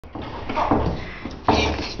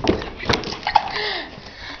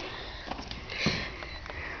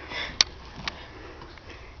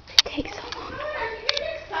Takes so long.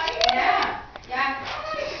 Yeah.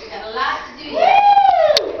 We got a lot to do yet.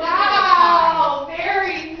 Wow,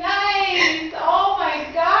 very nice. Oh my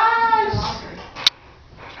gosh.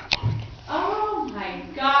 Oh my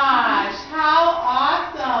gosh, how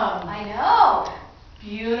awesome. I know.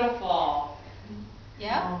 Beautiful.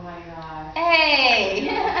 Yep. Oh my gosh. Hey.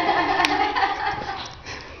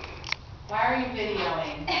 Why are you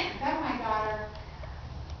videoing? Is that my daughter?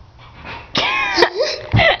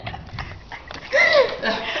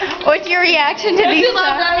 What's your reaction to these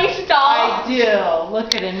signs? I do.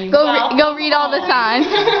 Look at him. You Go read all the signs.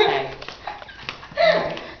 Okay.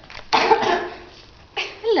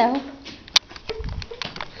 Hello.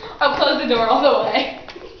 I'll close the door all the way.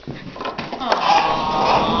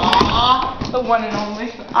 Aww. The one and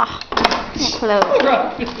only. Ah, close.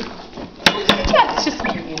 That's just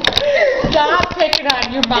mean. Stop picking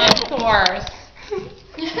on your mom's horse.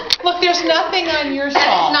 Look, there's nothing on your That is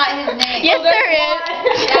salt. not his name. Yes, there is.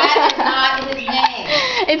 That is not his name.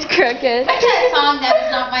 It's crooked. Remember that song, That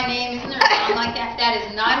Is Not My Name? Isn't there a song like that? That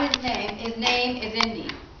is not his name. His name is Indy.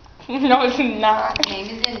 No, it's not. His name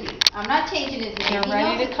is Indy. I'm not changing his name. You're He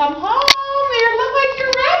ready knows to it. come home. You look like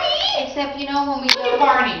you're ready. Except, you know, when we Look at go...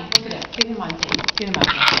 Barney. Look at him. Get him on tape. Get him on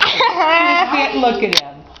tape. You can't look at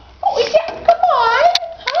him. Oh, yeah, come on.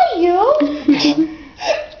 Hi, you.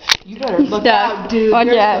 You better look out, dude. Watch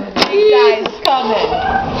There's out. some big guys coming.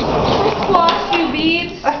 Floss you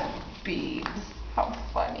beads. Beads. How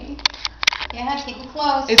funny. Yeah, keep it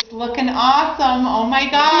close. It's looking awesome. Oh my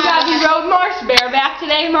You got God. the road march bareback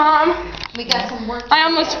today, Mom. We got some work to I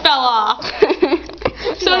almost fell off.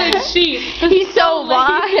 So did she. He's so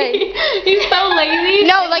wide. He's so lazy.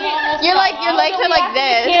 No, like your legs are like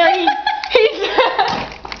this.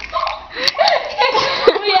 We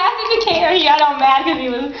asked him to carry. He got all mad because he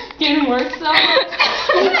was getting work so much.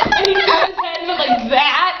 And he put his head in like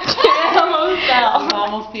that and almost fell. It's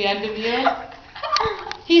almost the end of you.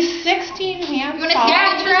 He's 16 hands You want to tall. see Yeah, a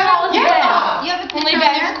he's picture as tall of as him? Yeah. You have a picture Only on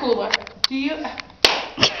Ben is there? cooler. Do you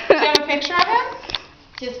have a picture of him?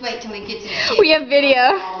 Just wait till we get to the We have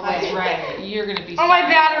video. That's right. You're going to be Oh, my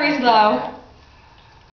sorry battery's about low. that.